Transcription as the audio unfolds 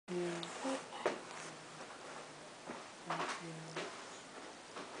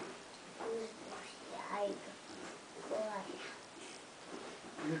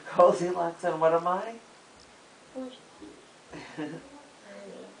Goldilocks, and what am I? Bushy.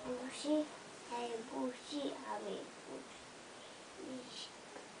 Bushy. And bushy. Bushy.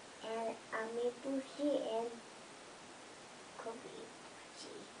 And bushy and Kobe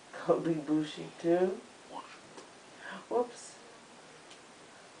bushy. Kobe Bushi too? Yeah. Whoops.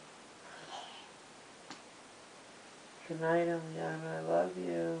 Good night, Eliana. I love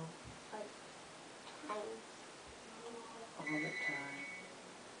you. All the time.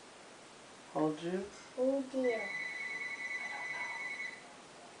 Hold you? Hold you.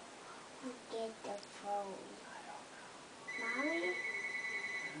 Who get the phone? Mommy?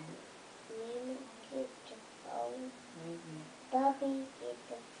 Mimi get the phone. Maybe. Bubby get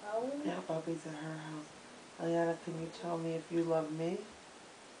the phone. Yeah, Bobby's at her house. Eliana, can you tell me if you love me?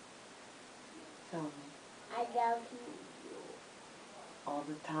 Tell me. I love you. All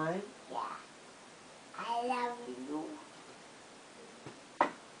the time? Yeah. I love you.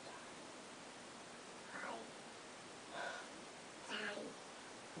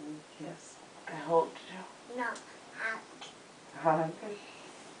 Yes. I hold you. No. Hug.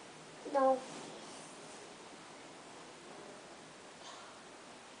 No.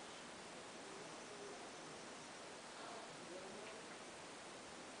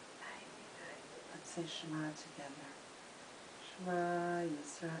 Let's say Shema together. Shema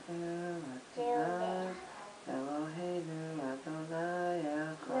Yisrael Adonai Eloheinu Adonai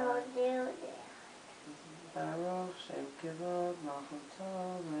Echad. No, do Baruch Shem Kivod Malchuto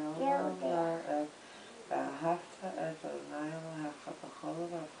Me'olam Va'ed Ve'ahavta et Adonai Elohecha b'chol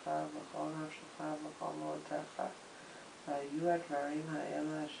levavcha v'chol nafshecha v'chol mo'otecha v'hayu advarim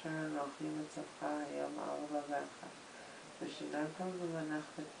ha'ela asher anochi mitzavcha hayom al levavecha v'shinantam v'manach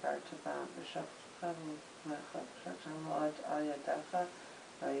v'dbarta ba'am v'shafcha v'lecha v'shacham lo'ad al yadecha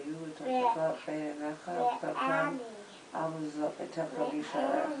v'hayu l'totecha b'einecha v'tabtam al mizot v'techa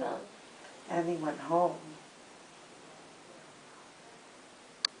b'yisharecha. Annie went home.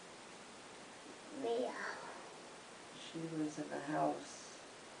 She was in a house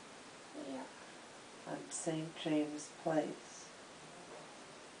on St. James Place.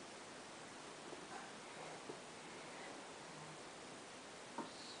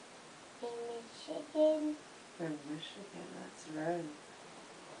 In Michigan. In Michigan, that's right.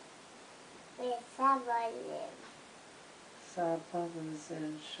 Where Saba lives. Saba was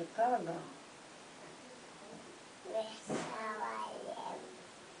in Chicago. Where Saba lives.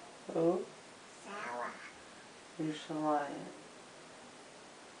 Who? Saba. Yerushalayim.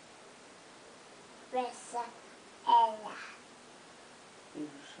 Where Ella.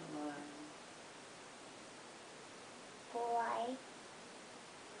 Yerushalayim. Boy.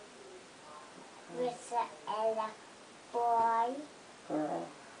 Where Ella. Boy. Girl.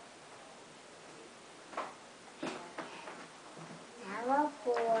 Saba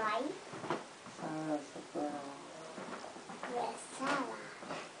boy. Sarah's a girl. Where Saba.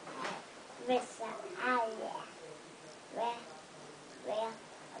 Where Ella. Where Ella.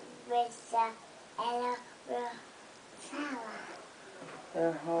 Where Saba.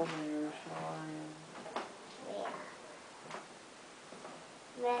 They're home in Yerushalayim.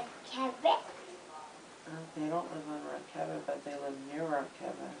 Where Kevin. They don't live on Rakeva, but they live near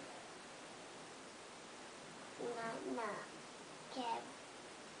Rakeva. No, Kevin.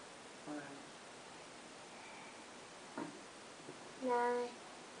 Right. No,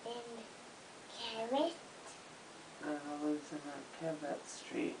 in Kevin. Lives in Rakevet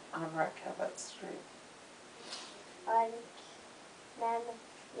Street, on Rakevet Street. On None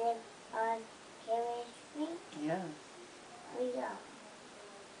live on Kevin Street. Yes. We go.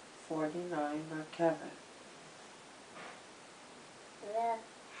 49 Rakevet. The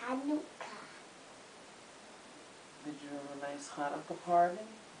Hanukkah. Did you have a nice Hanukkah party?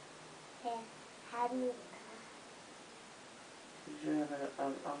 The Hanukkah. Did you have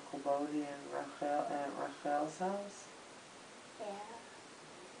an Uncle Bodie and Aunt Rachel's house? Yeah.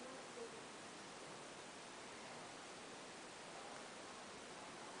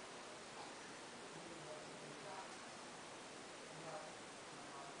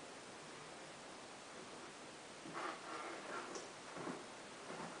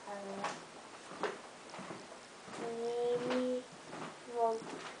 Maybe we'll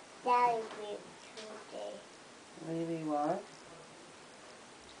celebrate today. Maybe what?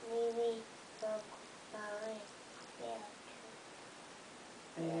 Maybe we'll celebrate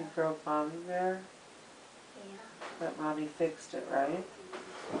And you broke Mommy Bear? Yeah. But Mommy fixed it, right?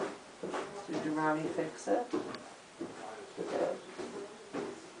 Did your Mommy fix it? Good.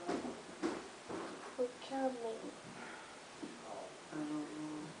 Who killed me? I don't know.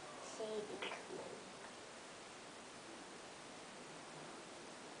 Sadie.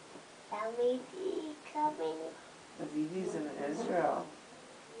 coming. The Vivi's in Israel.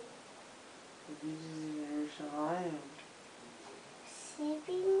 The Vivi's in Yerushalayim.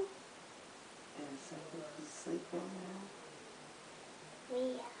 Sleeping. Yes, I think he's sleeping now.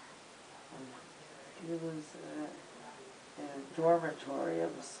 Mia. He was in a dormitory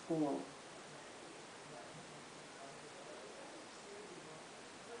of a school.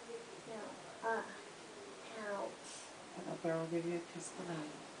 No. House. And up there, I'll give you a kiss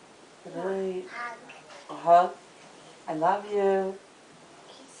tonight. Good No. night. Hug. A hug. I love you.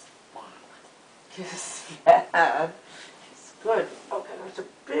 Kiss back. Kiss bad. It's good. Okay, there's a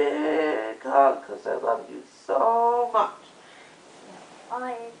big hug because I love you so much. All the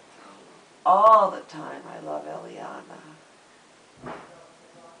time. All the time I love Eliana.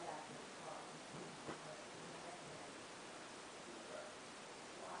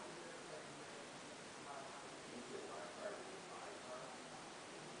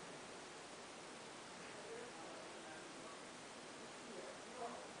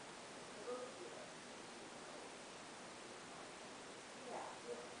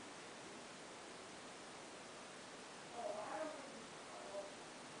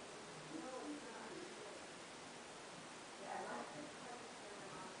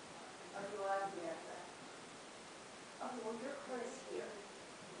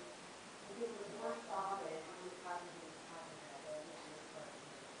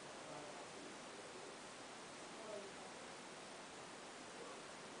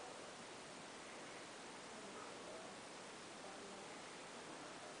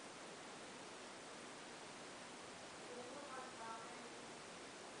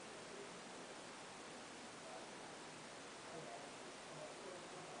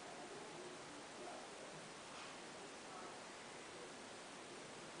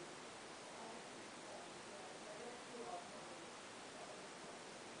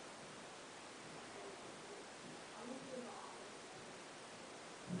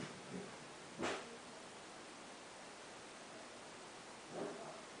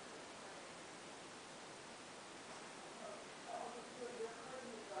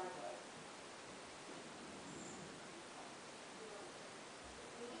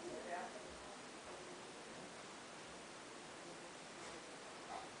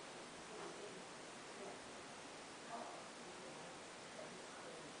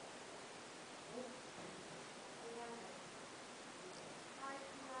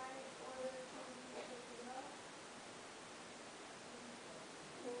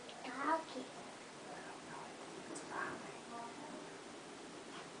 Talking.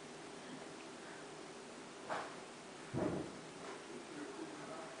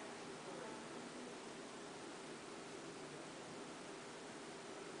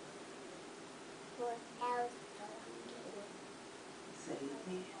 What else talking?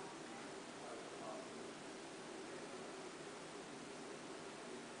 Sadie.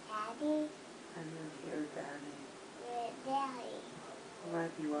 Daddy? I don't hear Daddy. Yeah, Daddy. I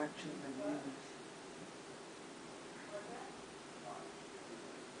might be watching the news.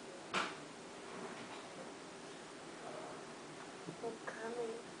 We're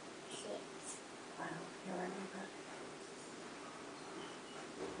coming. Six. I don't hear anybody.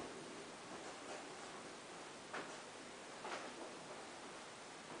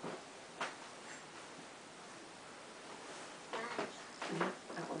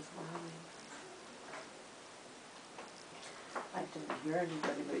 That was Mommy. I didn't hear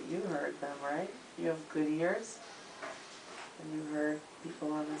anybody, but you heard them, right? You have good ears? And you heard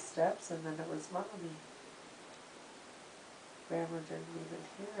people on the steps, and then it was Mommy. Grandma didn't even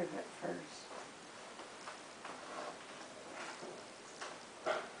hear it at first.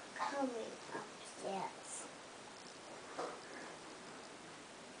 Coming upstairs.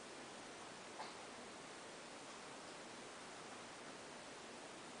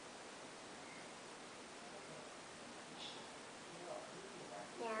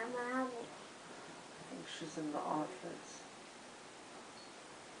 Yeah, Mommy. I think she's in the office.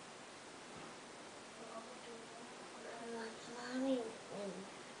 What's Mommy doing?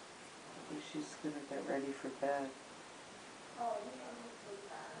 Maybe she's gonna get ready for bed.